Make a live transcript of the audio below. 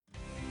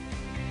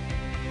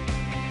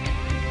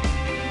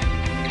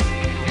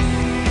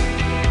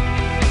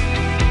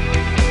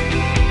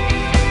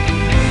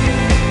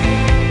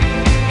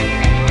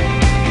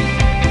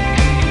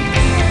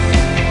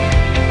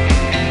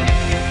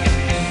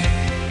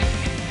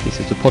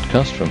This is a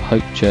podcast from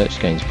Hope Church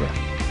Gainsborough.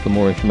 For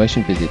more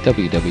information, visit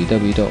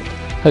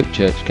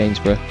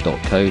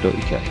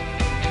www.hopechurchgainsborough.co.uk.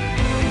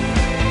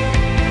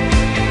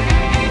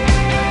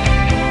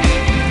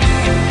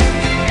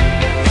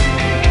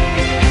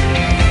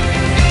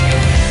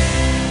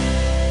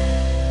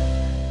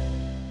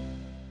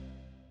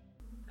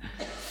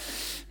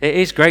 It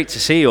is great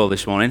to see you all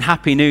this morning.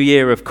 Happy New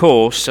Year, of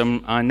course.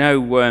 I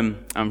know,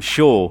 I'm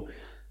sure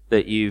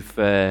that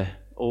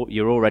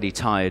you're already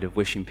tired of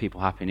wishing people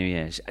Happy New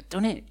Year's.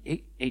 Doesn't it?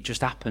 It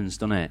just happens,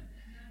 doesn't it?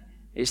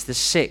 It's the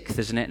 6th,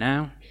 isn't it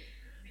now?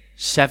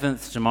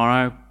 7th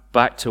tomorrow,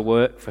 back to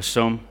work for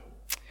some.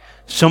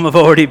 Some have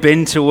already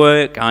been to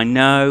work, I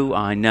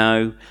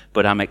know,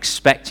 but I'm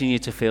expecting you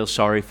to feel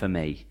sorry for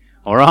me.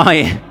 All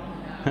right?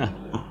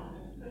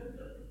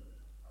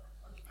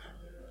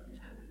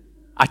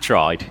 I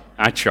tried.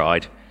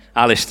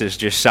 Alistair's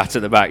just sat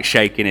at the back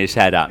shaking his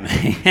head at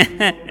me.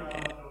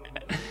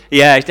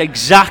 Yeah,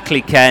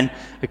 exactly, Ken.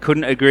 I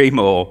couldn't agree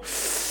more.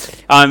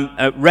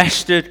 I'm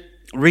rested,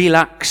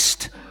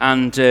 relaxed,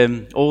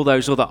 and all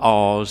those other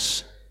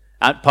R's.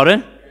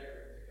 Pardon?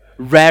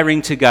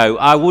 Raring to go.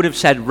 I would have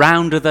said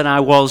rounder than I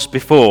was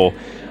before.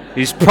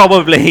 It's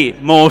probably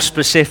more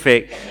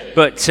specific,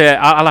 but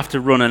I'll have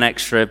to run an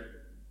extra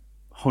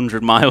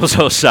 100 miles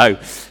or so.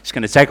 It's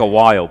going to take a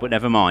while, but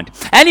never mind.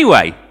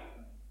 Anyway,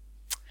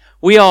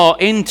 we are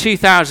in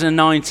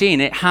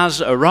 2019. It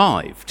has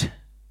arrived.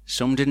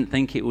 Some didn't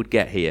think it would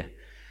get here,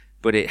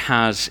 but it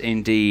has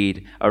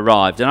indeed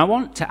arrived. And I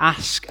want to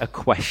ask a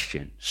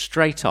question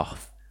straight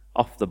off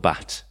the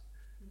bat.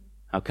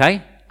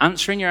 Okay?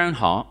 Answer in your own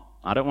heart.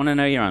 I don't want to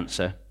know your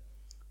answer.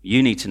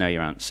 You need to know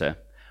your answer.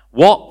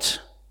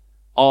 What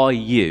are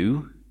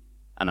you,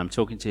 and I'm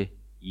talking to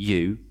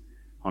you,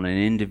 on an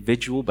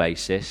individual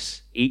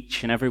basis,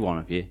 each and every one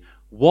of you,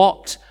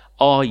 what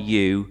are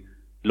you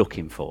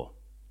looking for?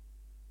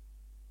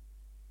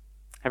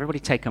 Everybody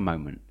take a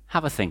moment.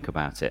 Have a think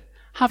about it.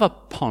 Have a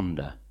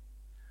ponder.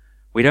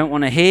 We don't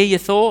want to hear your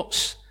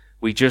thoughts.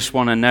 We just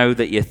want to know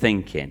that you're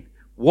thinking.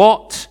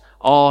 What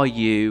are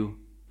you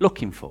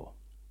looking for?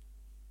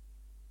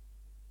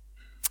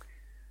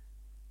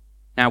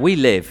 Now, we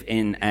live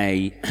in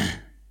a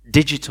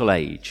digital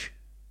age.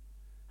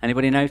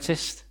 Anybody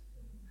noticed?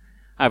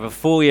 I have a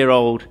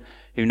 4-year-old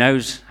who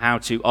knows how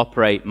to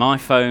operate my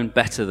phone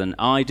better than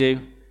I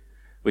do,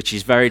 which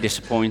is very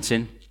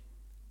disappointing.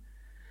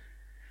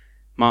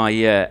 My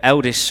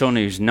eldest son,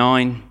 who's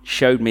 9,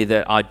 showed me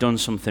that I'd done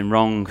something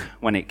wrong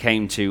when it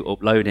came to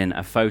uploading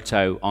a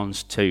photo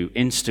onto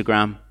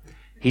Instagram.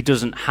 He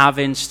doesn't have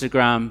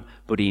Instagram,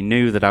 but he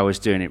knew that I was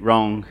doing it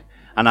wrong.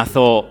 And I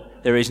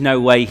thought, there is no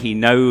way he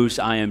knows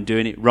I am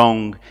doing it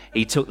wrong.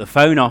 He took the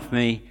phone off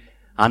me,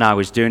 and I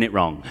was doing it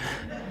wrong.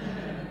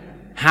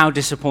 How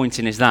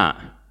disappointing is that?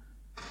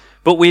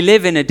 But we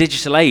live in a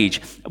digital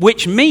age,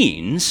 which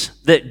means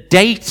that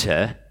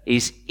data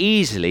is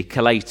easily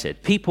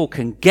collated. People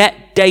can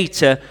get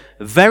data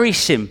very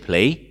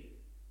simply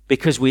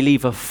because we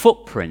leave a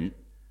footprint,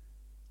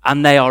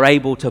 and they are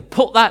able to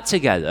put that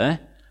together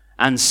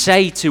and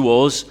say to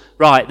us,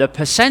 right, the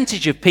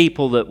percentage of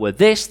people that were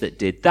this, that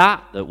did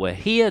that were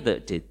here,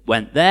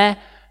 went there,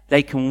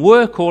 they can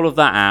work all of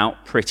that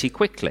out pretty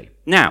quickly.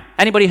 Now,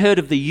 anybody heard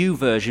of the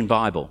YouVersion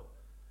Bible?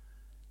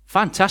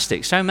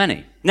 Fantastic, so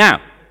many.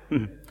 Now,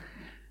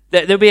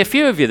 there'll be a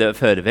few of you that have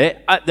heard of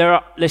it.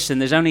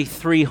 There's only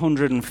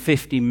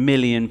 350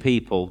 million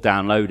people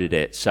downloaded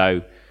it.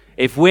 So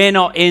if we're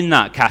not in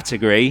that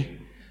category,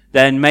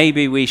 then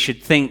maybe we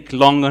should think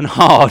long and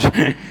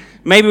hard.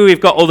 Maybe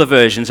we've got other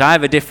versions. I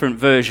have a different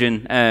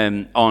version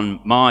on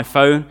my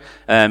phone.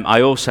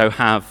 I also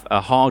have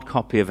a hard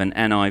copy of an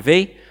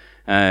NIV.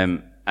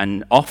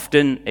 And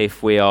often,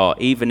 if we are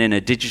even in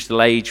a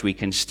digital age, we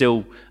can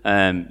still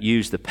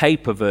use the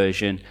paper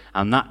version,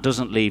 and that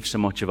doesn't leave so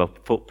much of a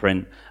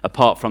footprint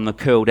apart from the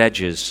curled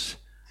edges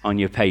on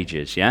your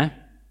pages, yeah?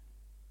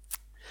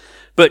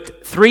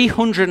 But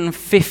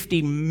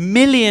 350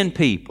 million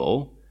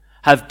people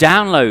have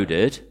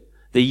downloaded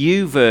the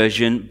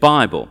YouVersion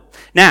Bible.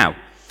 Now,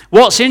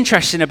 what's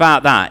interesting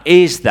about that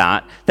is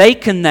that they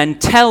can then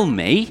tell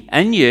me,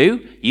 and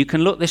you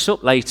can look this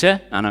up later,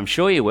 and I'm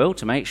sure you will,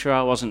 to make sure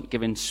I wasn't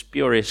giving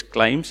spurious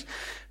claims,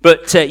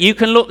 but you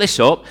can look this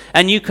up,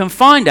 and you can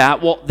find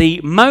out what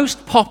the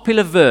most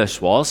popular verse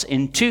was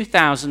in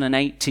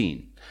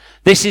 2018.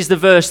 This is the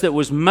verse that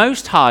was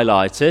most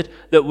highlighted,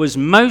 that was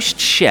most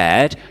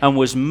shared, and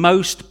was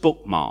most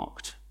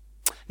bookmarked.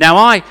 Now,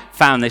 I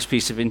found this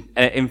piece of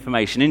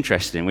information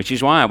interesting, which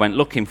is why I went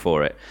looking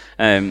for it.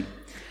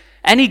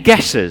 Any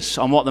guesses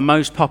on what the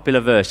most popular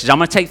verse is? I'm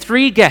going to take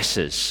 3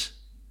 guesses.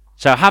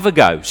 So have a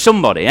go.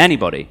 Somebody,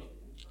 anybody.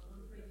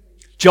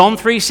 John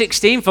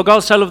 3:16, for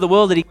God so loved the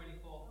world that he...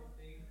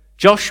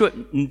 Joshua,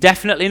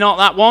 definitely not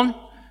that one.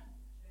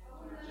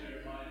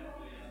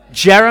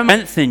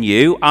 Jeremiah, strengthen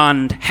you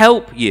and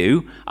help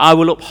you. I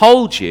will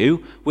uphold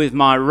you with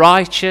my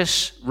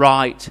righteous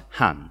right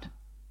hand.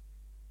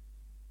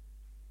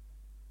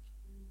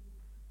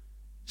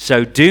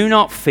 So do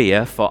not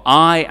fear, for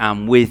I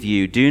am with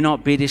you. Do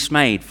not be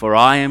dismayed, for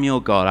I am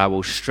your God. I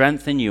will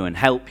strengthen you and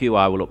help you.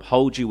 I will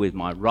uphold you with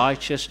my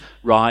righteous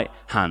right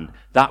hand.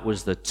 That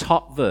was the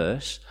top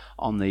verse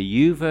on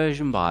the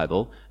YouVersion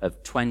Bible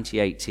of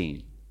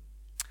 2018.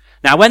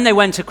 Now, when they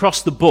went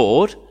across the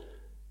board,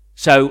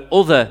 so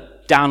other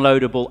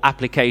downloadable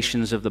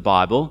applications of the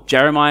Bible,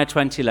 Jeremiah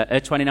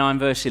 29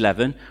 verse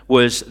 11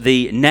 was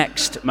the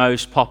next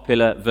most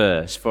popular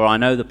verse. For I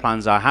know the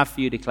plans I have for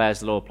you,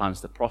 declares the Lord,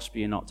 plans to prosper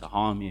you, not to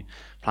harm you,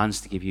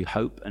 plans to give you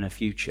hope and a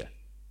future.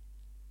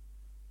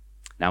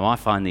 Now, I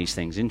find these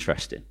things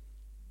interesting.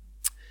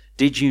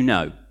 Did you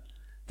know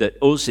that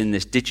us in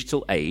this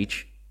digital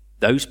age,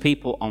 those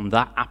people on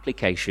that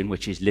application,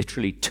 which is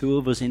literally two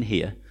of us in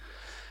here,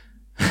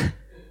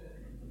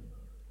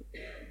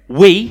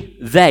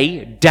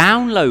 they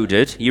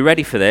downloaded, you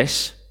ready for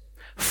this,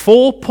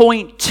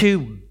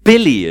 4.2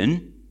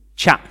 billion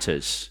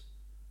chapters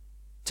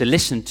to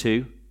listen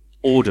to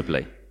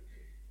audibly.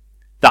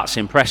 That's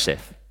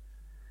impressive.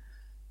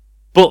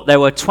 But there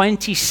were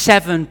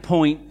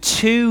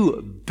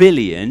 27.2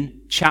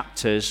 billion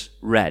chapters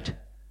read.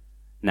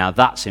 Now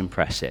that's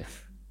impressive.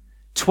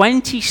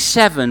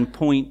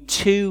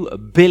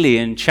 27.2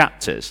 billion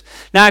chapters.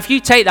 Now, if you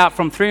take that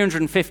from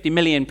 350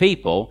 million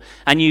people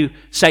and you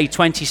say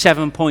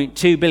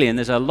 27.2 billion,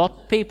 there's a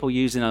lot of people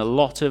using a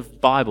lot of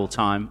Bible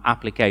time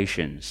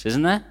applications,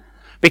 isn't there?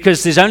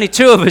 Because there's only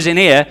two of us in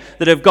here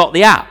that have got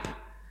the app.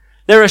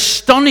 They're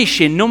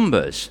astonishing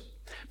numbers.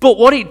 But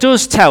what it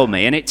does tell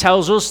me, and it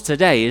tells us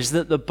today, is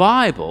that the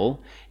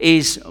Bible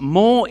is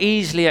more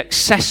easily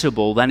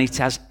accessible than it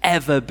has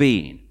ever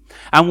been.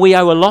 And we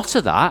owe a lot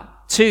of that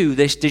to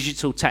this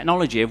digital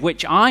technology, of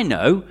which I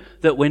know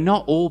that we're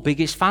not all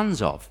biggest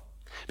fans of.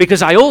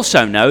 Because I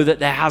also know that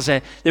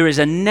there is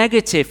a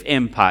negative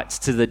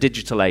impact to the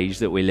digital age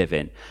that we live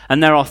in.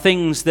 And there are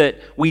things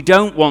that we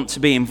don't want to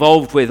be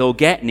involved with or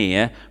get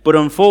near, but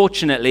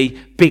unfortunately,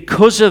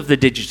 because of the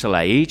digital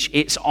age,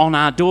 it's on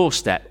our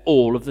doorstep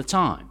all of the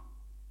time.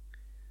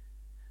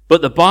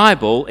 But the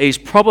Bible is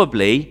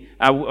probably,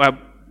 I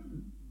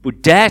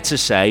would dare to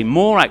say,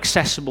 more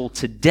accessible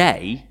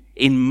today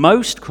in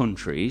most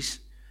countries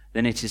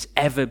than it has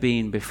ever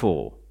been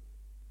before.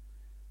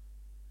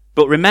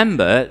 But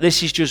remember,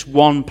 this is just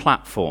one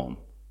platform.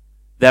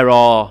 There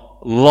are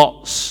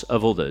lots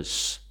of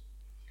others.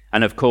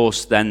 And of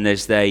course, then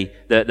there's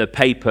the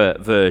paper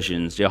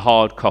versions, your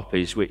hard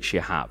copies, which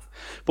you have.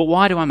 But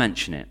why do I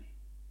mention it?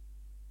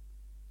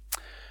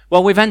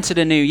 Well, we've entered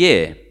a new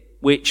year,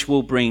 which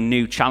will bring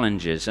new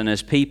challenges. And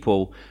as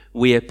people,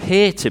 we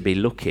appear to be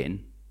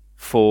looking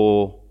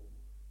for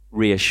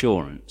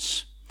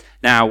reassurance.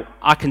 Now,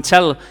 I can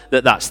tell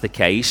that that's the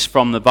case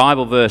from the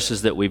Bible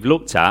verses that we've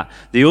looked at.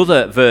 The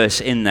other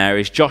verse in there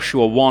is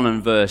Joshua 1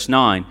 and verse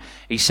 9.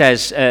 He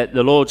says,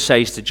 the Lord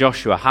says to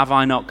Joshua, have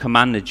I not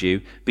commanded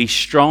you? Be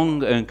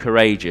strong and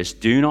courageous.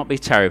 Do not be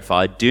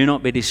terrified. Do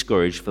not be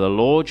discouraged, for the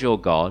Lord your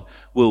God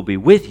will be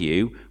with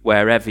you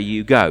wherever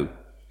you go.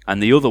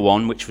 And the other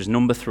one, which was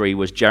number 3,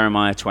 was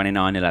Jeremiah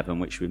 29:11,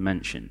 which we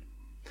mentioned.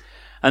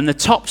 And the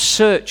top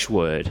search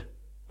word,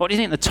 what do you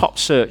think the top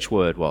search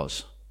word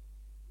was?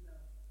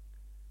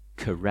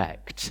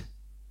 Correct.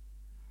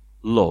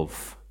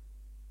 Love.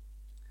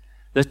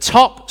 The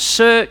top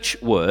search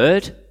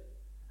word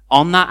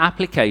on that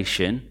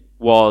application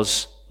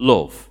was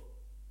love.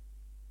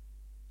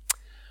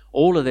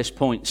 All of this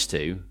points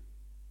to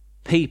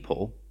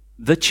people,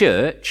 the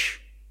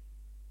church,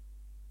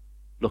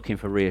 looking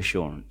for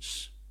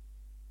reassurance.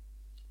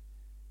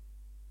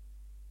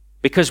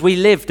 Because we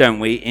live, don't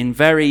we, in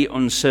very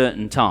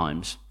uncertain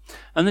times.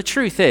 And the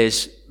truth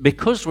is,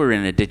 because we're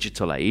in a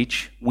digital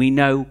age, we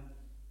know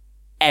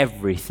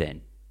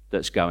everything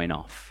that's going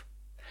off.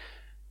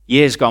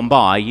 Years gone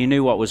by, you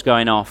knew what was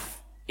going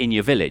off in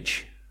your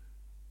village.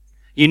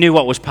 You knew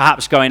what was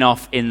perhaps going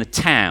off in the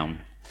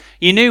town.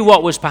 You knew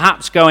what was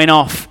perhaps going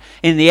off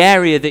in the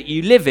area that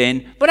you live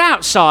in, but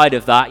outside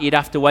of that, you'd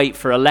have to wait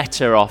for a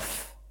letter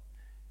off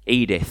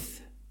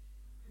Edith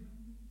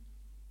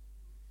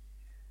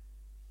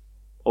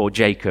or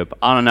Jacob.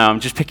 I don't know, I'm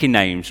just picking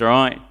names, all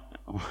right?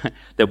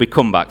 There'll be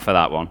comeback for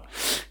that one.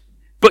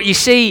 But you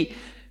see,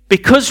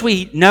 because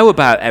we know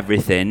about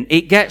everything,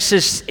 it gets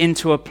us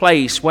into a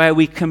place where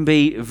we can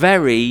be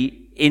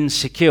very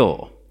insecure.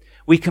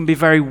 We can be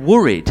very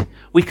worried.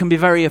 We can be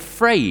very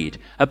afraid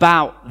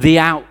about the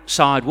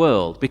outside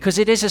world because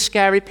it is a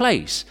scary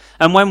place.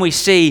 And when we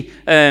see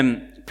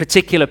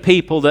particular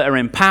people that are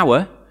in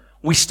power,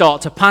 we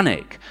start to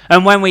panic.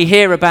 And when we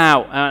hear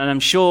about, and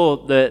I'm sure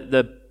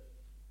the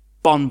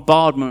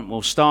bombardment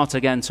will start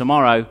again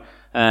tomorrow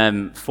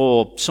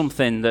for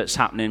something that's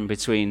happening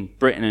between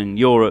Britain and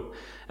Europe,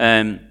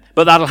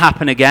 but that'll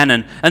happen again.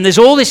 And there's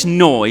all this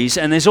noise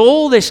and there's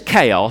all this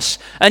chaos.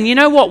 And you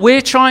know what we're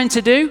trying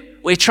to do?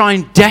 We're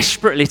trying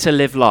desperately to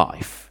live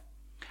life.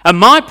 And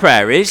my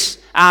prayer is,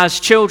 as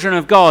children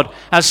of God,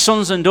 as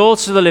sons and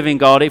daughters of the living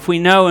God, if we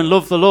know and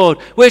love the Lord,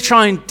 we're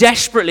trying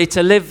desperately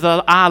to live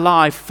our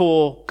life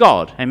for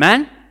God.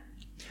 Amen?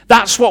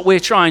 That's what we're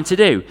trying to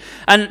do.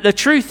 And the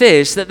truth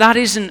is that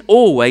isn't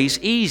always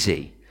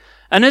easy.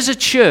 And as a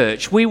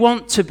church, we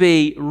want to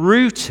be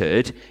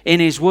rooted in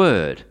His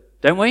Word,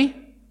 don't we?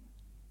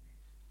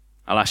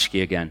 I'll ask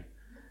you again.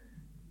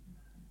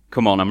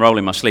 Come on, I'm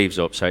rolling my sleeves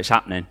up, so it's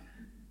happening.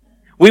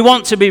 We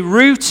want to be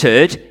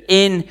rooted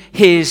in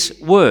His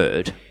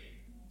Word.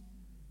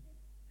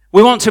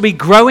 We want to be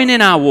growing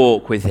in our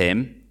walk with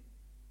Him.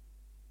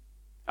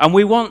 And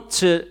we want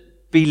to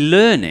be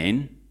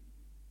learning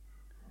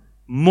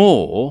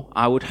more,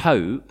 I would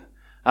hope,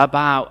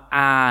 about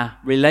our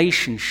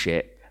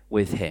relationship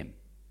with Him.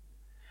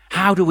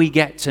 How do we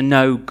get to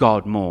know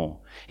God more?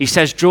 He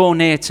says, draw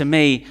near to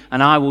me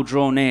and I will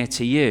draw near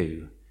to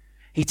you.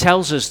 He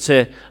tells us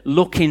to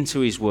look into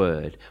His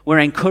Word. We're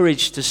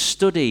encouraged to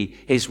study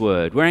His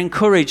Word. We're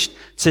encouraged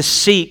to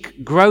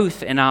seek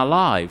growth in our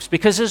lives.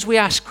 Because as we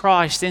ask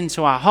Christ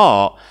into our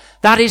heart,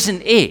 that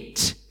isn't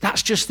it.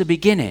 That's just the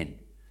beginning.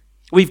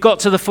 We've got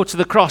to the foot of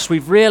the cross.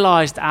 We've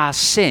realized our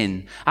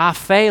sin, our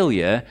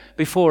failure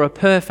before a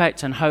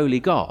perfect and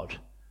holy God.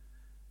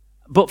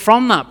 But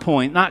from that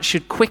point, that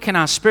should quicken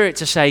our spirit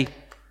to say,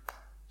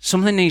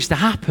 something needs to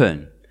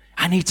happen.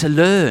 I need to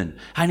learn.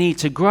 I need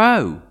to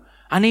grow.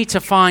 I need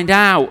to find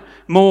out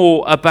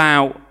more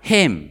about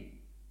Him.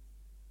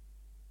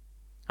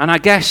 And I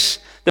guess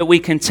that we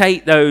can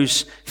take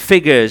those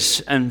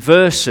figures and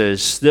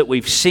verses that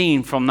we've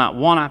seen from that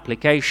one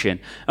application,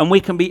 and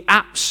we can be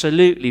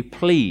absolutely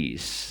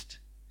pleased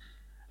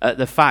at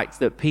the fact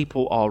that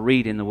people are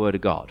reading the Word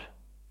of God.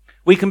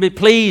 We can be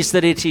pleased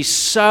that it is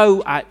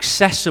so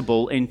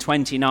accessible in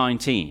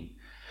 2019.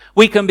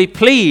 We can be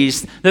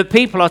pleased that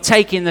people are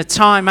taking the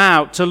time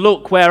out to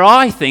look where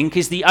I think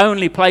is the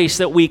only place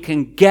that we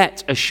can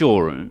get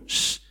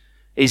assurance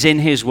is in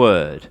His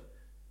Word.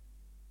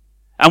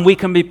 And we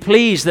can be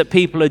pleased that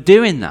people are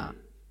doing that.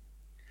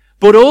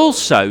 But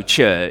also,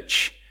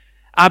 church,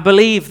 I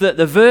believe that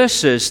the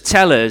verses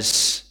tell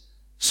us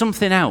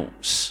something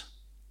else.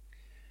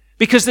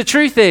 Because the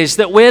truth is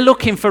that we're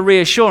looking for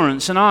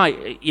reassurance, and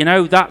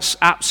that's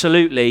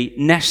absolutely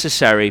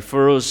necessary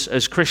for us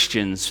as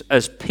Christians,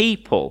 as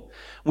people.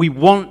 We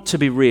want to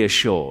be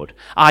reassured.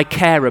 I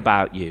care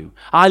about you.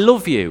 I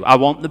love you. I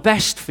want the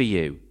best for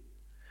you.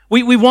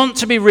 We want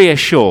to be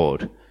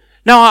reassured.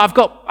 No, I've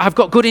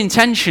got good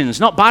intentions,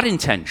 not bad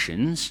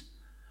intentions.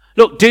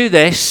 Look, do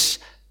this,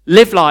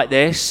 live like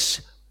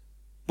this,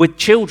 with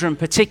children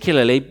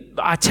particularly.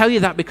 I tell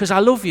you that because I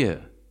love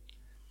you.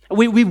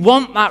 We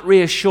want that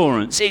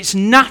reassurance. It's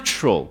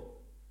natural.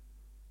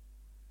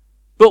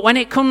 But when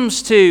it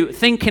comes to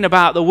thinking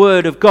about the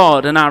Word of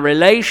God and our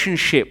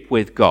relationship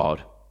with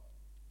God,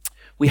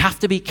 we have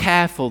to be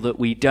careful that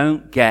we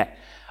don't get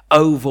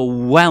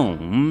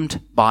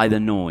overwhelmed by the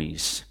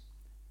noise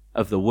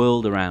of the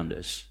world around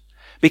us.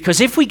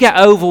 Because if we get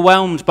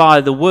overwhelmed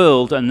by the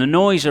world and the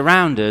noise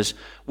around us,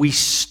 we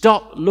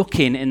stop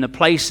looking in the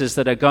places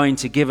that are going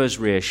to give us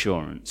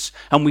reassurance,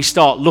 and we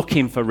start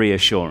looking for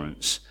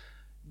reassurance.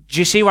 Do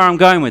you see where I'm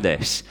going with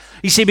this?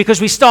 You see, because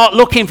we start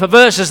looking for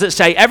verses that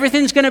say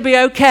everything's going to be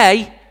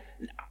okay.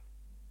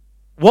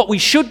 What we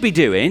should be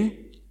doing,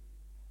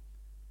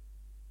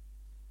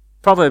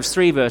 Proverbs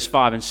 3 verse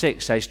 5 and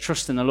 6 says,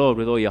 trust in the Lord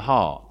with all your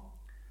heart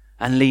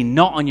and lean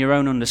not on your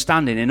own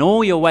understanding. In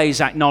all your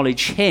ways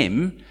acknowledge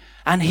Him,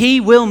 and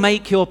He will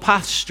make your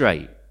path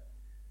straight.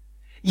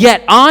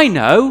 Yet I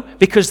know,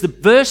 because the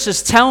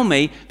verses tell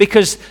me,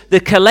 because the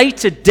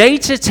collated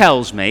data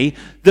tells me,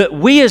 that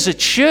we as a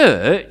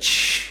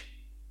church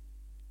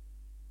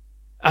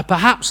are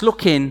perhaps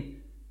looking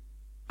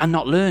and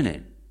not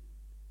learning.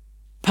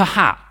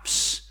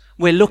 Perhaps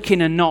we're looking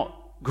and not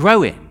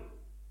growing.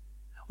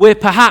 We're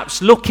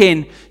perhaps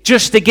looking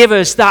just to give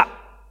us that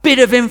bit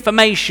of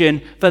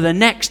information for the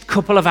next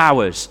couple of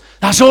hours.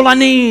 That's all I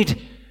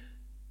need.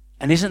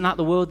 And isn't that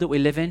the world that we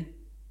live in?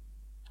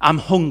 I'm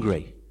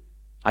hungry.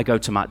 I go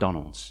to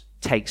McDonald's.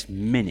 It takes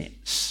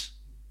minutes.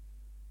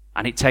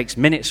 And it takes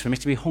minutes for me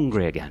to be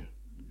hungry again.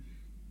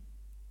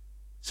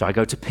 So I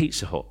go to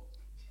Pizza Hut.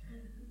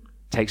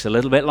 It takes a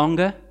little bit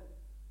longer,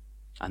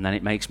 and then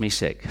it makes me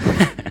sick.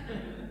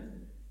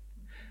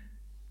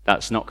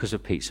 That's not because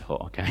of Pizza Hut,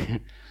 okay?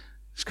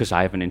 It's because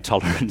I have an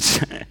intolerance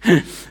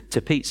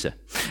to pizza.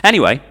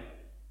 Anyway,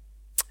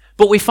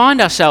 but we find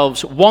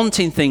ourselves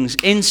wanting things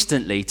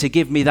instantly to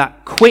give me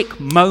that quick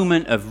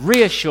moment of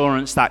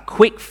reassurance, that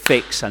quick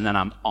fix, and then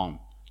I'm on.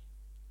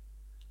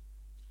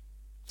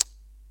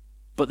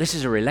 But this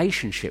is a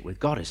relationship with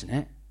God, isn't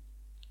it?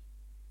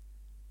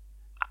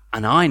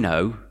 And I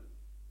know,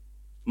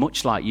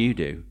 much like you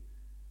do,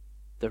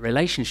 that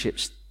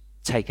relationships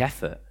take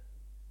effort.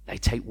 They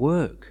take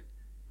work.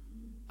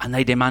 And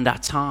they demand our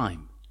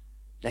time.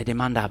 They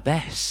demand our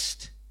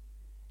best.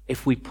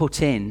 If we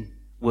put in,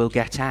 we'll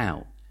get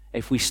out.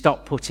 If we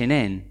stop putting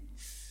in,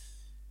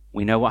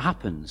 we know what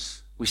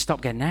happens. We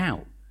stop getting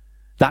out.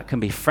 That can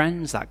be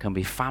friends, that can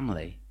be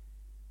family.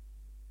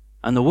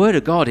 And the Word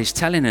of God is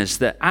telling us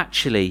that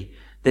actually,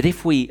 that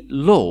if we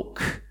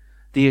look,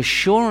 the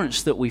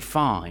assurance that we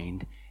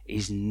find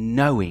is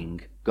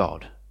knowing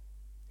God.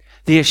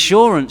 The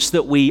assurance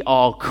that we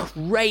are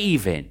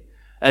craving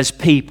as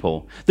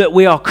people, that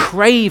we are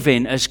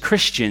craving as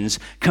Christians,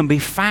 can be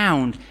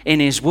found in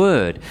his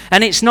word.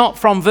 And it's not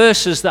from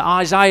verses that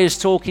Isaiah is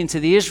talking to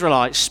the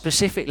Israelites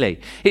specifically.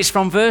 It's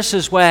from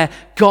verses where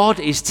God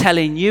is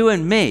telling you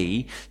and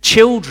me,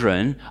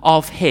 children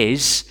of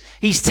his,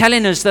 he's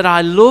telling us that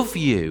I love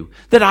you,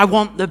 that I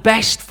want the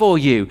best for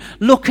you.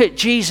 Look at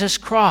Jesus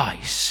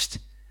Christ.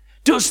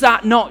 Does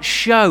that not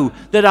show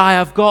that I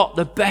have got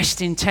the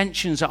best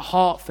intentions at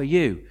heart for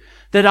you?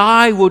 That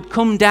I would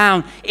come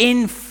down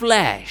in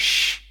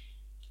flesh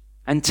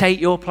and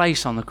take your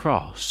place on the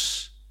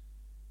cross?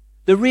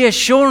 The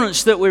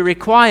reassurance that we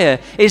require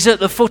is at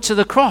the foot of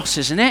the cross,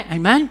 isn't it?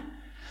 Amen?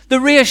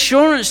 The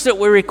reassurance that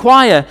we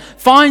require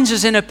finds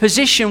us in a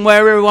position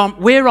where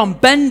we're on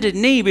bended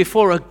knee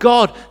before a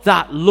God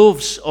that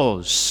loves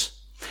us.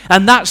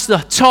 And that's the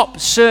top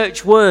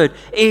search word,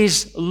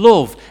 is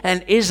love.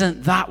 And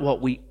isn't that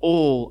what we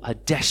all are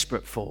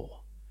desperate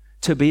for?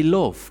 To be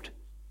loved.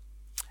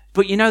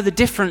 But you know, the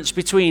difference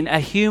between a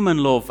human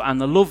love and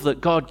the love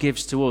that God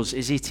gives to us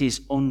is it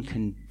is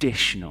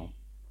unconditional.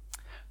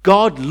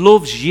 God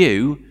loves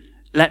you,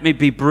 let me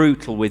be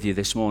brutal with you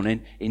this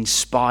morning, in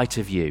spite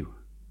of you.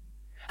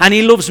 And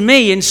he loves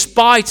me in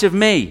spite of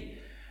me,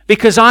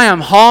 because I am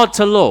hard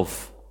to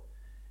love.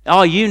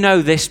 Oh, you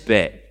know this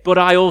bit, but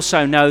I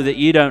also know that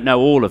you don't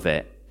know all of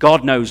it.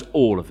 God knows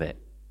all of it.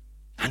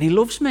 And he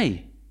loves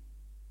me.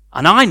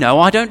 And I know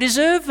I don't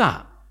deserve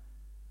that,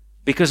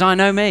 because I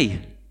know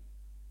me.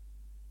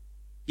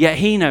 Yet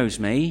he knows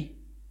me,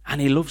 and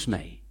he loves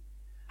me.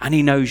 And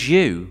he knows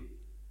you,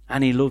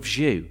 and he loves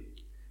you.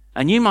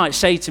 And you might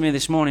say to me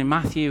this morning,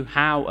 Matthew,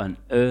 how on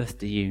earth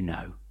do you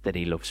know that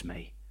he loves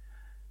me?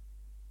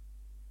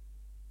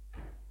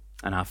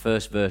 And our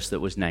first verse that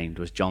was named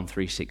was John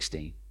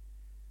 3:16.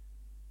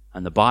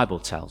 And the Bible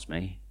tells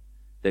me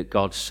that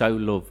God so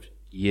loved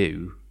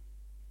you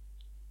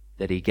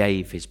that he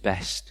gave his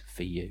best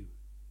for you.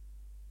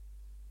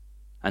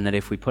 And that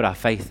if we put our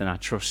faith and our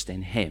trust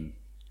in him,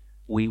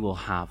 we will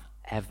have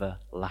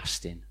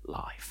everlasting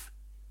life.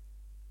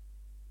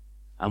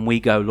 And we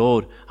go,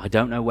 Lord, I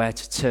don't know where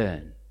to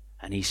turn.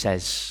 And he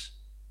says,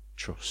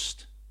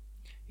 trust.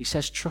 He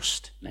says,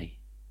 trust me.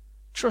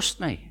 Trust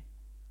me.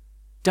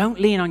 Don't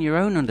lean on your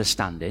own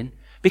understanding,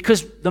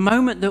 because the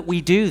moment that we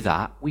do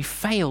that, we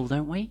fail,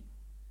 don't we?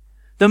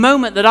 The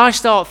moment that I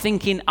start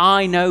thinking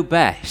I know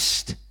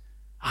best,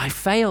 I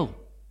fail.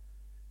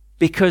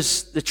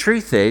 Because the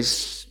truth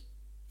is,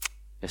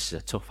 this is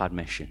a tough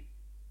admission,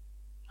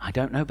 I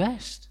don't know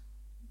best.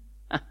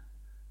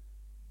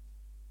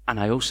 And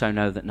I also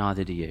know that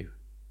neither do you.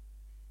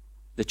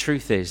 The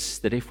truth is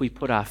that if we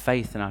put our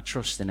faith and our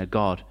trust in a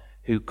God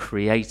who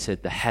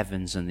created the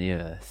heavens and the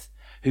earth,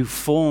 who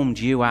formed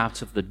you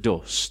out of the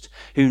dust,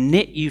 who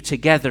knit you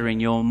together in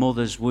your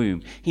mother's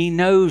womb, he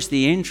knows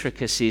the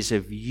intricacies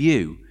of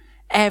you.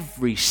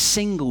 Every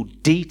single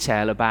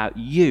detail about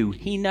you,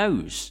 he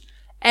knows.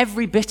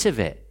 Every bit of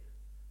it.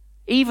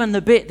 Even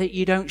the bit that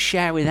you don't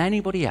share with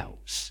anybody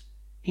else.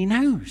 He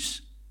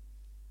knows.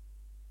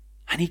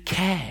 And he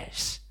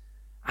cares.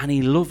 And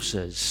he loves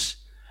us.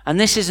 And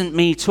this isn't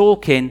me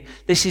talking.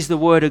 This is the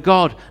word of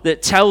God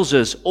that tells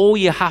us all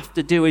you have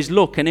to do is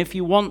look. And if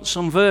you want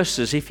some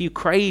verses, if you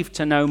crave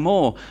to know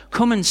more,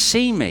 come and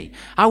see me.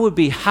 I would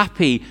be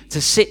happy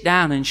to sit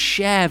down and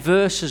share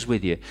verses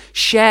with you.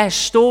 Share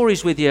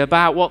stories with you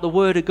about what the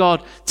word of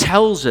God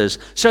tells us,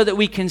 so that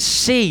we can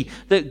see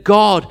that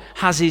God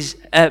has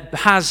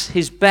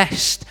his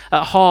best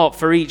at heart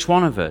for each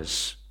one of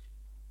us.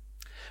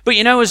 But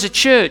you know, as a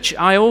church,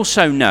 I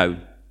also know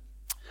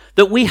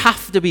that we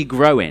have to be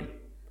growing.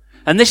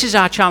 And this is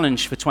our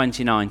challenge for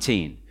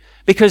 2019.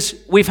 Because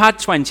we've had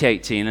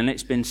 2018 and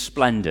it's been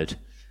splendid.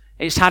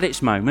 It's had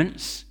its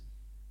moments.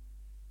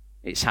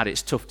 It's had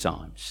its tough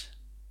times.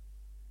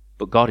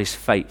 But God is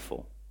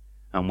faithful.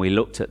 And we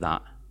looked at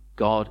that.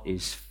 God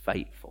is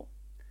faithful.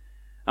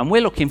 And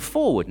we're looking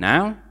forward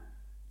now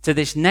to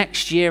this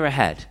next year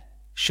ahead,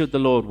 should the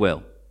Lord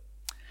will.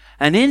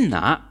 And in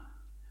that,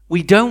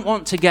 we don't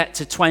want to get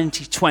to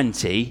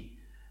 2020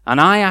 and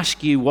I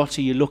ask you, what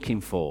are you looking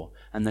for?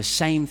 And the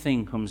same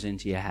thing comes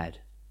into your head.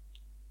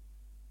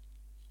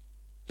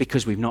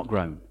 Because we've not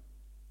grown.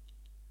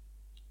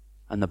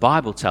 And the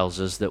Bible tells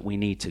us that we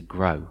need to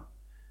grow.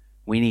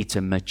 We need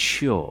to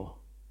mature.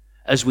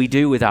 As we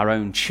do with our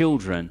own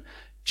children.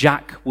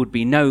 Jack would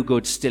be no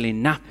good still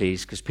in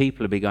nappies, because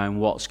people would be going,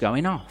 what's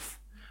going off?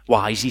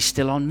 Why is he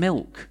still on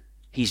milk?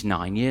 He's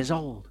 9 years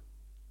old.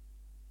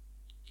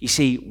 You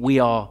see, we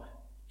are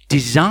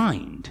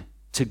designed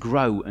to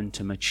grow and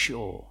to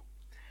mature.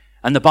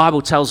 And the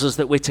Bible tells us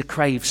that we're to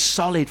crave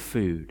solid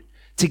food,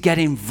 to get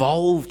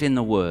involved in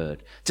the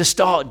Word, to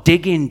start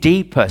digging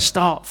deeper,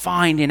 start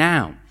finding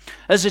out.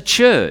 As a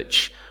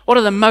church, what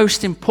are the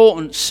most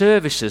important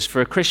services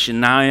for a Christian?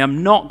 Now, I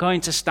am not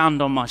going to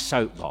stand on my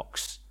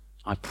soapbox,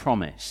 I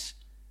promise.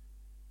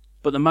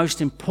 But the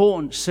most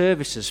important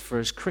services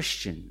for us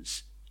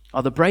Christians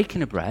are the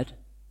breaking of bread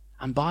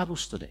and Bible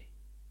study.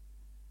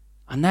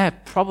 And they're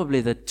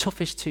probably the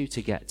toughest two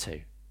to get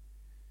to.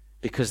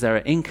 because there are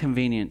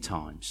inconvenient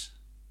times.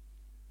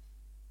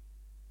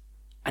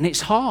 And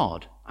it's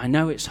hard. I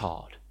know it's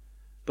hard.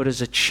 But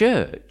as a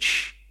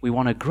church, we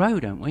want to grow,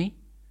 don't we?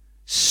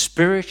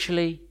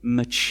 Spiritually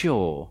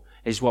mature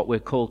is what we're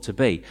called to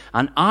be.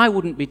 And I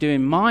wouldn't be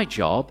doing my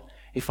job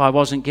if I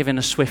wasn't given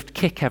a swift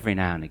kick every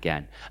now and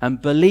again.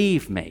 And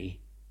believe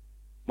me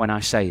when I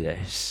say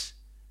this,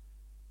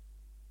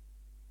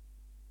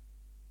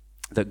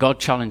 that God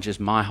challenges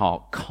my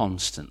heart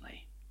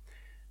constantly,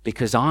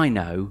 because I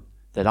know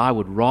that I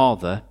would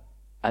rather,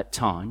 at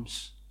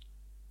times,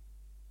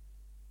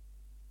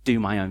 do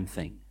my own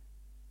thing,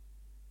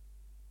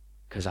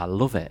 because I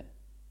love it.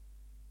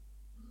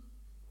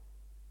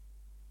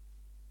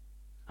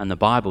 And the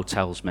Bible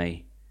tells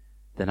me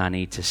that I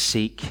need to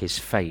seek his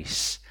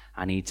face.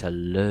 I need to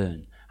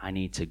learn. I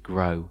need to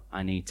grow.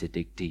 I need to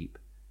dig deep.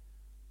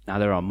 Now,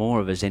 there are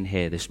more of us in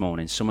here this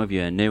morning. Some of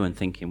you are new and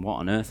thinking, what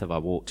on earth have I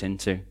walked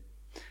into?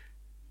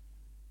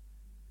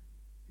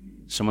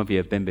 Some of you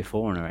have been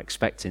before and are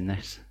expecting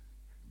this.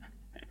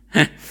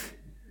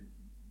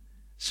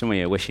 Some of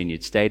you are wishing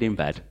you'd stayed in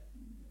bed.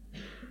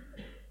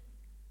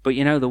 But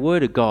you know, the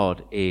Word of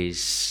God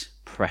is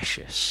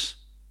precious.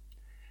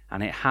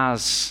 And it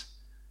has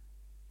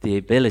the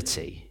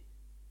ability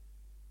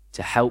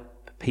to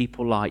help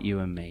people like you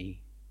and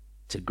me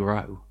to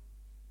grow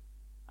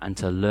and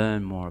to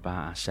learn more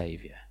about our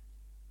Saviour.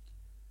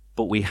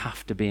 But we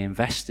have to be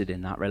invested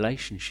in that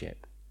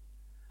relationship.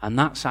 And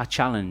that's our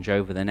challenge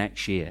over the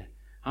next year.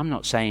 I'm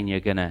not saying you're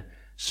going to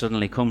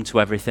suddenly come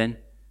to everything.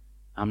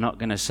 I'm not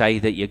going to say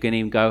that you're going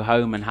to go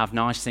home and have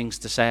nice things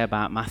to say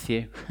about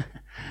Matthew.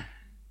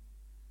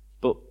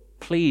 But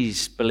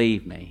please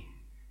believe me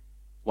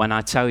when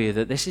I tell you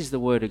that this is the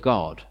Word of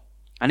God.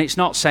 And it's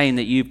not saying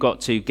that you've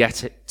got to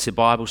get it to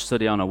Bible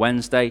study on a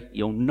Wednesday.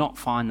 You'll not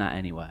find that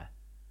anywhere.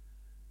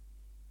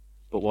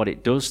 But what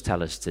it does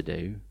tell us to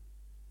do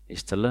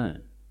is to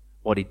learn.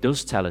 What it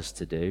does tell us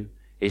to do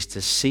is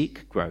to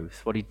seek growth.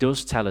 What he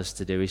does tell us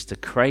to do is to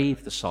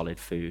crave the solid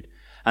food.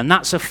 And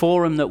that's a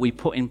forum that we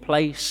put in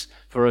place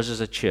for us as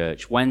a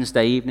church,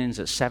 Wednesday evenings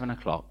at 7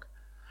 o'clock.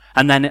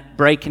 And then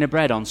breaking of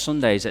bread on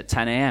Sundays at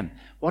 10 a.m.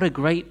 What a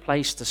great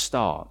place to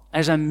start.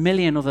 There's a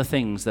million other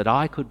things that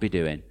I could be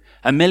doing,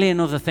 a million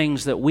other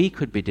things that we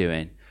could be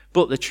doing.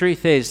 But the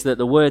truth is that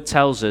the Word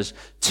tells us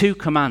 2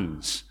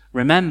 commands.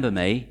 Remember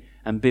me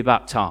and be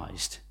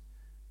baptized.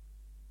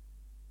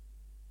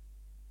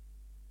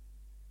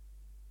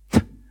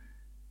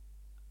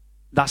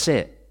 That's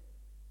it.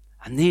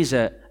 And these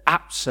are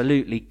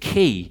absolutely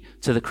key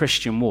to the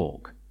Christian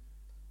walk.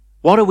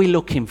 What are we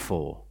looking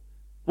for?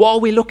 What are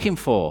we looking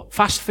for?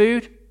 Fast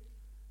food?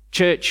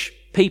 Church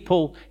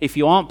people, if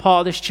you aren't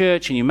part of this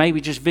church and you may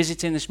be just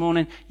visiting this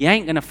morning, you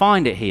ain't going to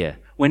find it here.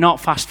 We're not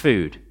fast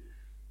food.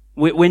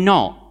 We're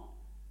not.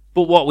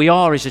 But what we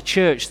are is a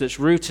church that's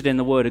rooted in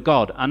the Word of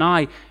God. And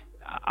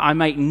I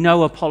make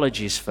no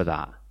apologies for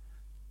that.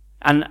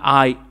 And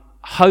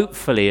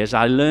hopefully, as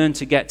I learn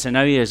to get to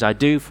know you as I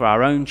do for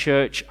our own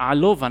church, I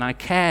love and I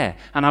care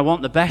and I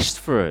want the best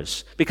for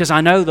us, because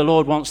I know the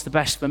Lord wants the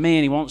best for me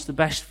and he wants the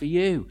best for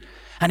you.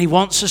 And he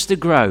wants us to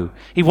grow.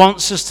 He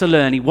wants us to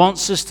learn. He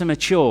wants us to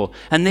mature.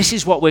 And this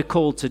is what we're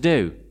called to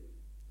do.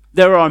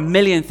 There are a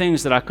million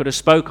things that I could have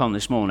spoke on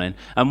this morning.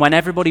 And when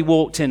everybody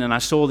walked in and I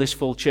saw this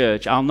full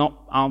church, I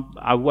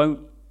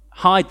won't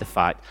hide the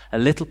fact, a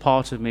little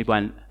part of me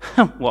went,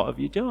 what have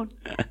you done?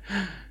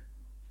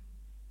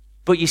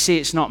 But you see,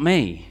 it's not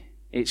me,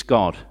 it's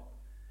God.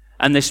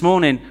 And this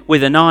morning,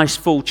 with a nice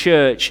full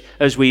church,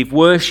 as we've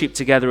worshipped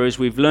together, as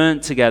we've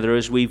learnt together,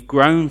 as we've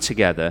grown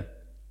together,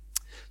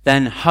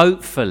 then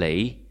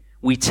hopefully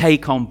we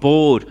take on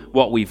board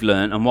what we've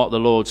learnt and what the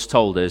Lord's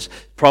told us.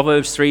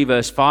 Proverbs 3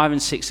 verse 5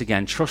 and 6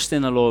 again, trust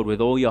in the Lord with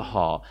all your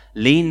heart.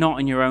 Lean not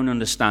on your own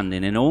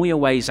understanding. In all your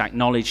ways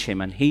acknowledge him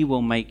and he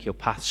will make your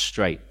paths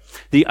straight.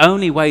 The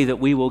only way that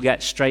we will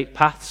get straight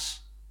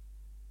paths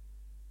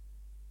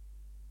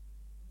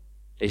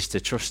is to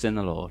trust in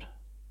the Lord.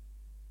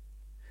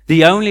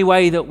 The only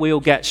way that we'll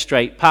get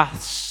straight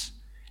paths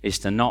is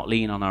to not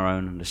lean on our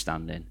own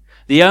understanding.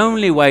 The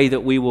only way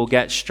that we will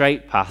get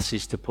straight paths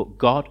is to put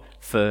God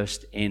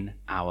first in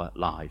our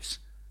lives.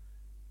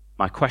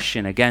 My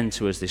question again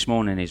to us this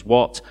morning is,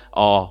 what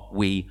are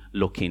we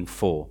looking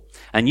for?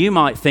 And you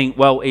might think,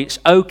 well, it's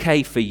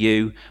okay for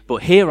you,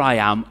 but here I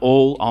am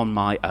all on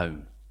my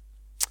own.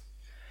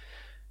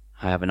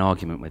 I have an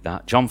argument with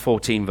that. John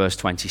 14 verse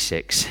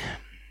 26.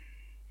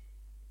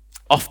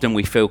 Often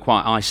we feel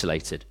quite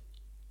isolated.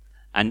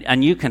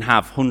 And you can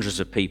have hundreds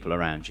of people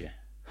around you.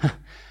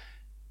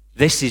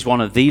 This is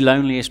one of the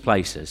loneliest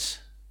places,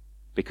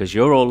 because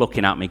you're all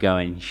looking at me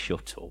going,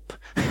 shut up.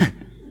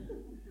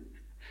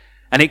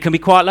 And it can be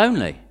quite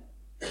lonely.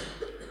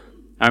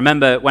 I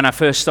remember when I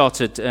first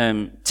started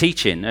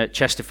teaching at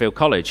Chesterfield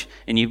College,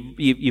 and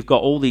you've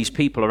got all these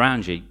people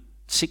around you,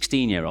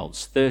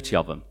 16-year-olds, 30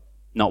 of them.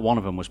 Not one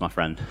of them was my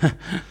friend.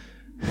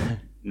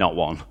 Not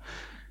one.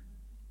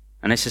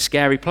 And it's a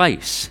scary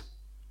place.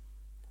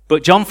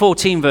 But John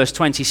 14 verse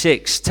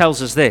 26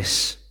 tells us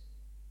this.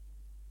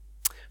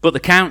 But the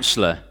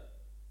counselor,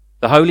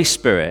 The Holy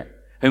Spirit,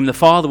 whom the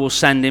Father will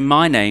send in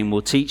my name,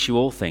 will teach you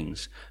all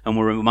things and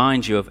will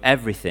remind you of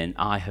everything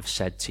I have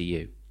said to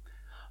you.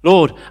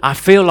 Lord, I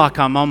feel like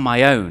I'm on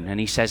my own. And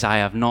he says, I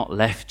have not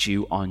left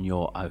you on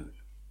your own.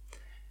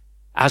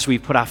 As we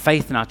put our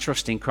faith and our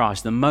trust in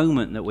Christ, the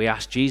moment that we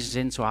ask Jesus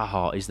into our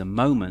heart is the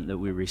moment that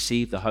we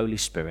receive the Holy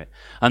Spirit.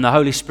 And the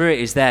Holy Spirit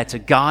is there to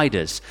guide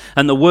us.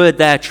 And the word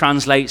there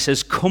translates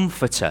as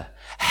comforter,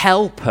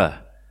 helper.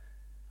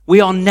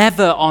 We are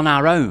never on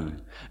our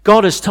own.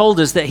 God has told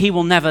us that he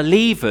will never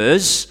leave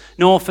us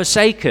nor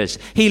forsake us.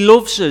 He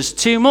loves us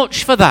too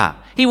much for that.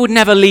 He would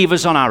never leave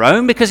us on our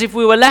own, because if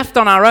we were left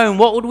on our own,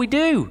 what would we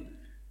do?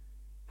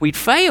 We'd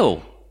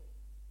fail.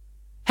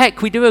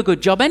 Heck, we do a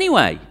good job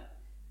anyway.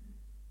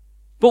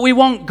 But we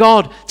want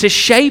God to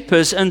shape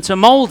us and to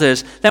mold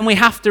us. Then we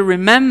have to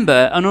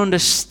remember and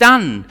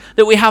understand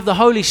that we have the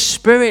Holy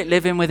Spirit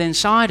living within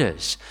inside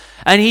us.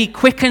 And he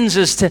quickens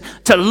us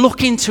to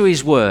look into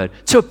his word,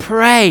 to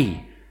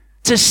pray,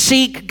 to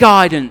seek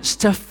guidance,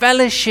 to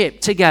fellowship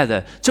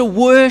together, to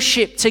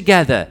worship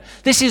together.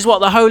 This is what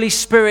the Holy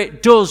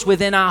Spirit does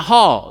within our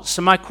hearts.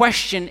 And my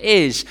question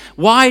is,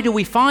 why do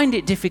we find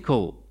it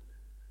difficult?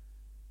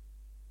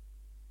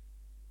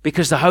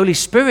 Because the Holy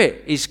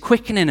Spirit is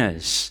quickening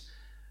us.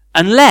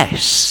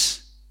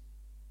 Unless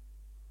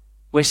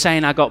we're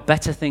saying, I've got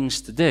better things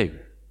to do.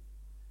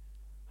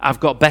 I've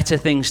got better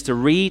things to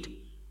read.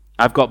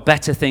 I've got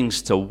better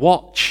things to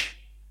watch.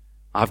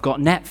 I've got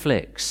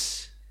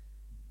Netflix.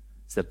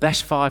 It's the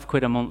best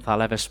 £5 a month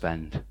I'll ever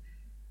spend.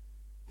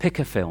 Pick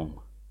a film.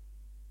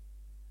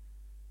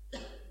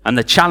 And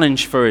the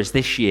challenge for us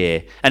this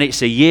year, and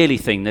it's a yearly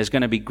thing, there's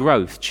going to be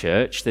growth,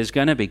 church. There's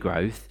going to be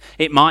growth.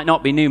 It might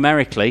not be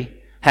numerically.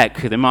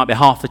 Heck, there might be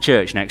half the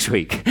church next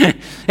week.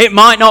 It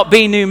might not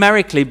be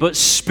numerically, but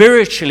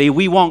spiritually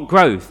we want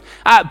growth.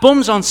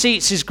 Bums on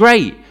seats is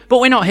great,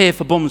 but we're not here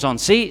for bums on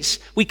seats.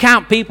 We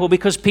count people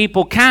because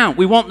people count.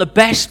 We want the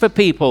best for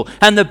people,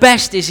 and the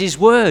best is his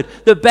word.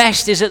 The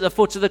best is at the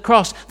foot of the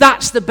cross.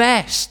 That's the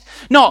best.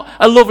 Not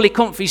a lovely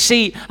comfy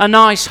seat, a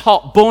nice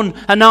hot bun,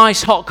 a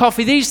nice hot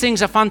coffee. These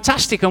things are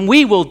fantastic, and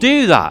we will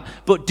do that.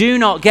 But do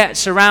not get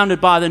surrounded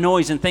by the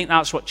noise and think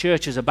that's what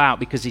church is about,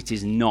 because it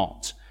is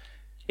not.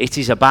 It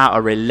is about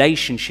a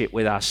relationship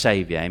with our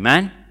Savior.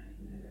 Amen?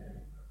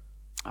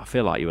 I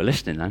feel like you were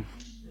listening then.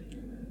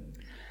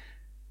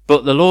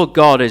 But the Lord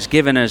God has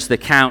given us the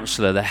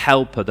counselor, the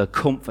helper, the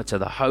comforter,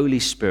 the Holy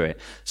Spirit.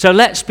 So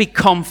let's be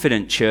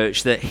confident,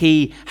 church, that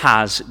he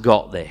has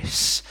got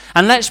this.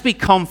 And let's be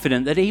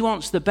confident that he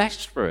wants the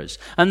best for us.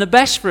 And the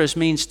best for us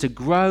means to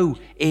grow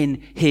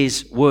in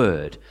his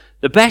word.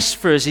 The best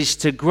for us is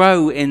to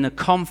grow in the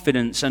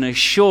confidence and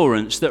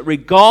assurance that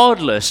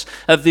regardless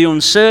of the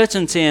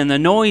uncertainty and the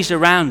noise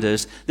around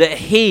us, that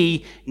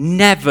he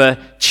never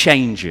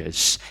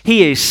changes.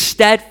 He is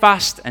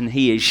steadfast and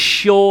he is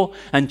sure.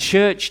 And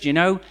church, do you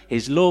know,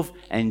 his love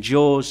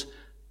endures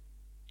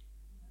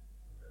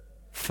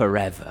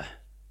forever.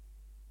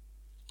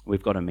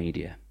 We've got a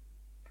media.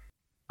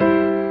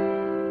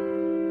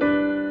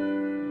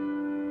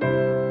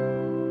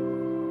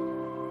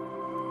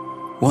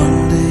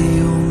 One day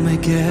you'll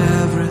make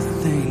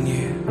everything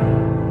new,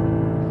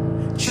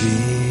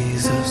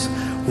 Jesus.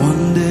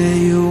 One day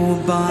you'll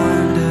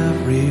bind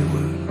every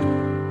wound.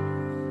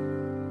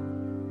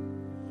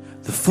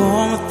 The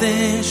former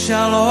things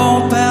shall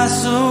all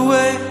pass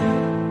away.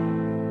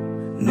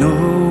 No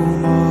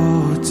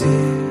more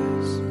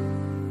tears.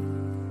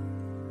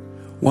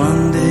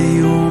 One day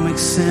you'll make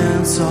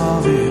sense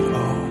of it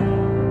all,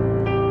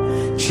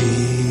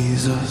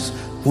 Jesus.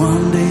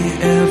 One day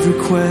every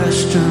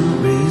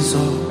question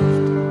resolved,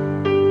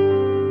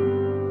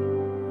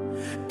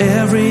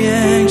 every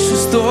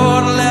anxious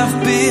thought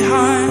left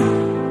behind,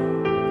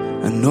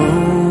 and no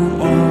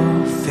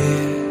more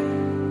fear.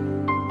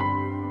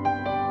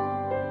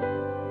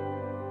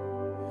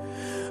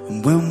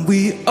 And when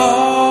we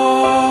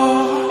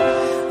all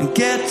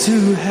get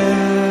to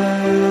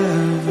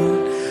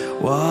heaven,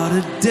 what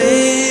a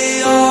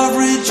day of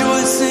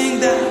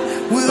rejoicing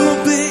that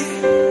will be.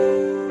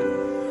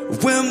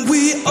 When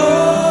we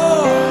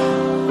all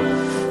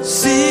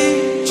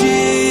see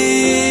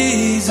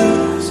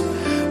Jesus,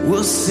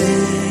 we'll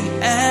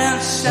sing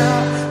and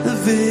shout the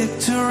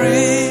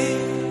victory.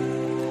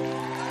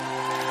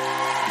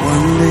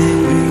 One day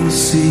we'll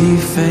see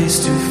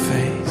face to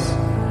face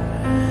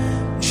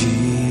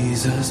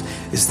Jesus.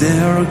 Is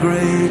there a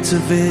greater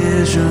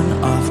vision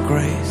of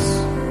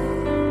grace?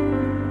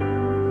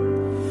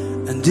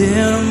 And in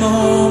a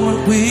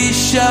moment we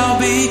shall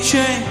be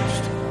changed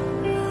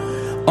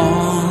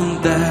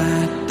on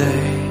that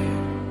day.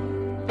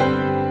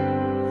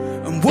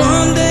 And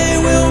one day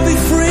we'll be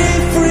free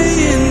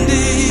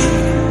indeed,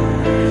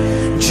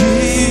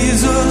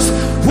 Jesus.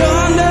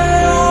 One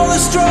day all the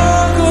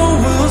struggle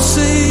will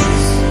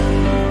cease,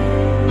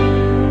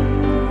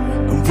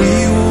 and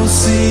we will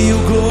see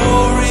your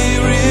glory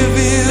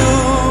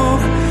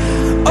revealed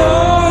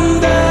on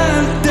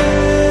that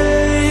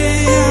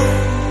day.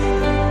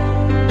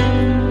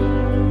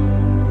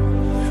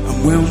 And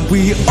when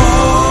we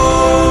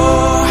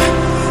all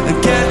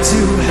get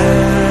to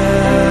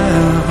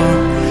heaven,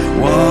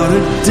 what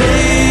a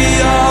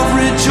day of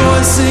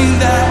rejoicing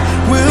that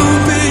will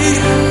be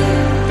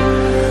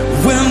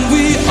when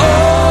we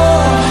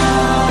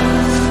all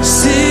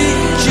see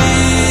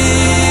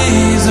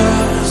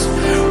Jesus.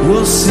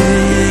 We'll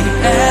sing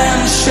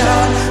and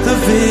shout the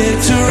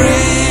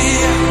victory.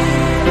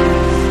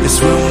 It's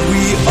when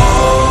we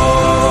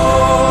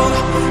all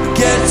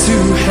get to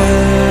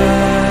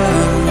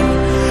heaven,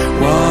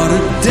 what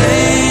a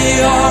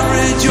day of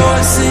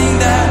rejoicing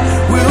that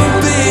will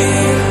be.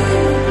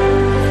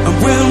 And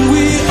when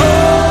we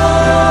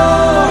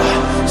all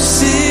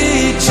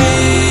see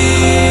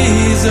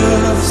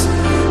Jesus,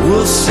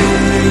 we'll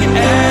sing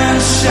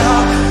and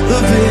shout the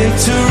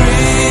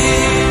victory.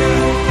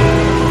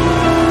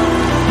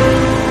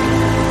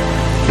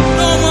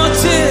 No more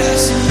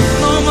tears,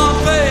 no more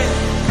pain,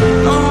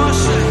 no more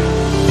shame.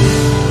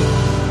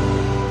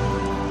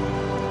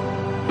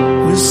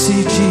 We'll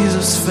see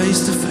Jesus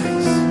face to face.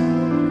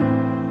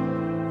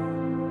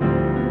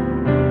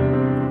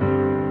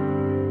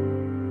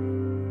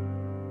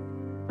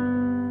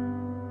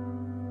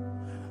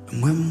 And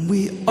when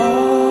we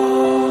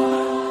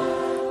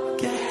all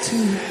get to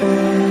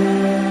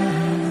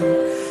heaven,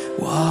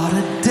 what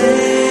a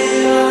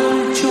day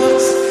of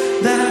choice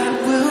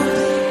that will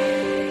be.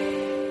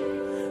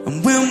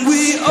 And when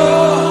we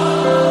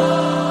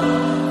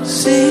all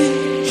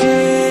see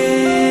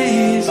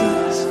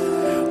Jesus,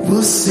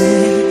 we'll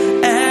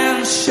sing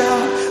and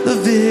shout the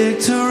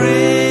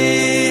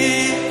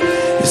victory.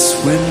 It's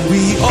when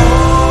we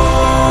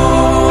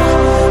all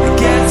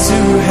get to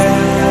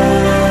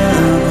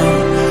heaven,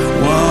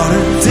 what a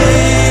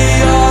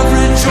day of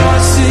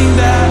rejoicing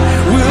that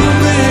will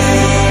be.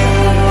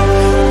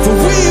 For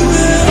we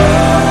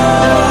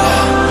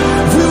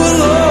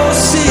will all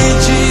see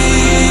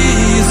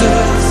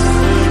Jesus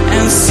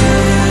and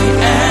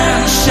sing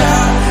and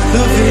shout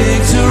the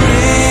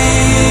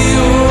victory.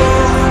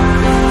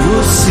 Oh,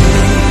 we'll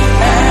sing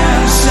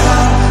and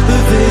shout the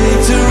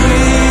victory.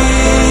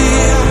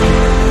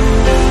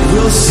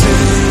 We'll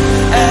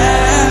sing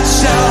and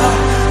shout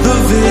the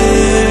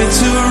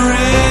victory.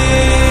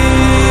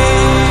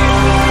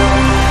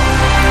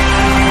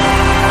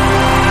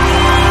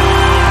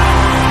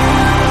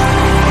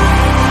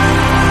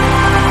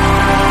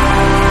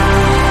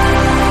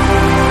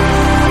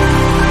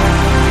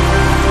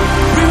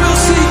 We will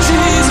see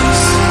Jesus.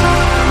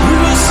 We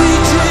will see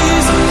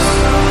Jesus.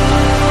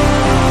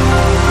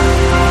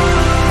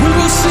 We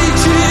will see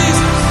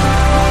Jesus.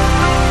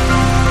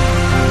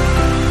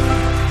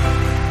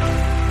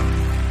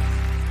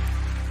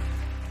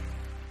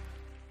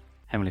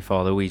 Heavenly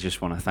Father, we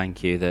just want to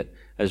thank you that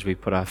as we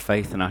put our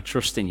faith and our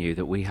trust in you,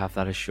 that we have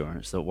that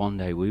assurance that one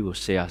day we will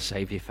see our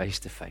Saviour face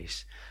to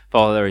face.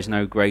 Father, there is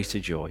no greater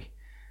joy.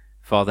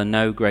 Father,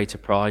 no greater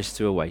prize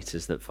to await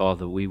us, that,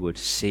 Father, we would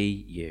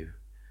see you.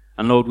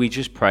 And Lord, we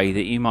just pray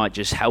that you might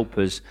just help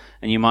us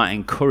and you might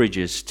encourage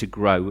us to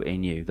grow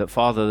in you. That,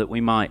 Father, that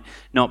we might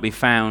not be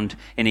found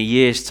in a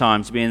year's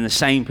time to be in the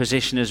same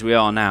position as we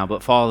are now,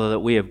 but, Father, that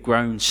we have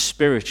grown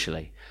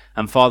spiritually.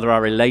 And, Father,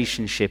 our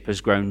relationship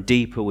has grown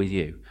deeper with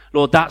you.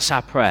 Lord, that's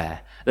our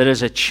prayer, that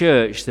as a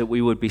church that we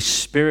would be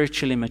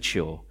spiritually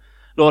mature.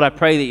 Lord, I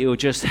pray that you will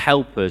just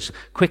help us,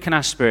 quicken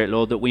our spirit,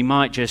 Lord, that we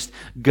might just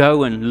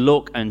go and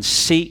look and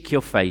seek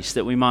your face,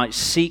 that we might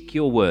seek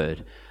your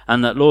word,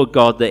 and that, Lord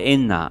God, that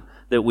in that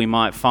we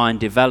might find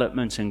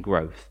development and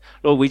growth.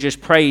 Lord, we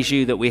just praise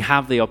you that we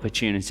have the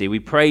opportunity. We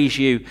praise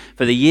you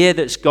for the year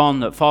that's gone,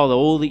 that, Father,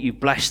 all that you've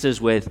blessed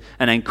us with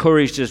and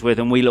encouraged us with,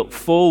 and we look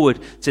forward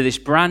to this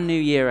brand new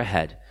year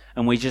ahead.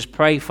 And we just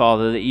pray,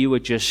 Father, that you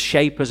would just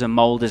shape us and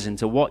mold us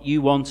into what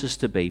you want us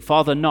to be.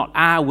 Father, not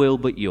our will,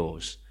 but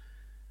yours.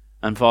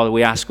 And Father,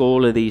 we ask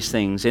all of these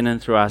things in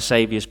and through our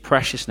Saviour's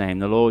precious name,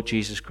 the Lord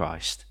Jesus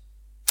Christ.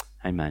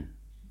 Amen.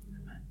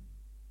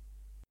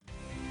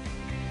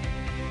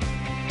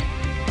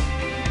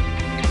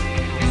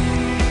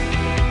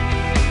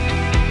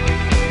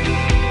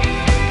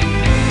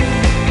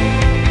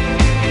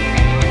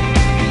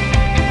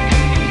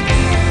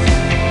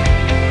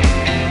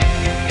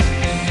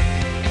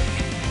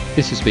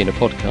 This has been a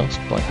podcast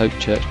by Hope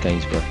Church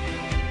Gainsborough.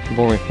 For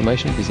more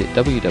information, visit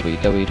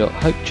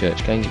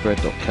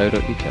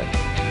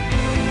www.hopechurchgainsborough.co.uk.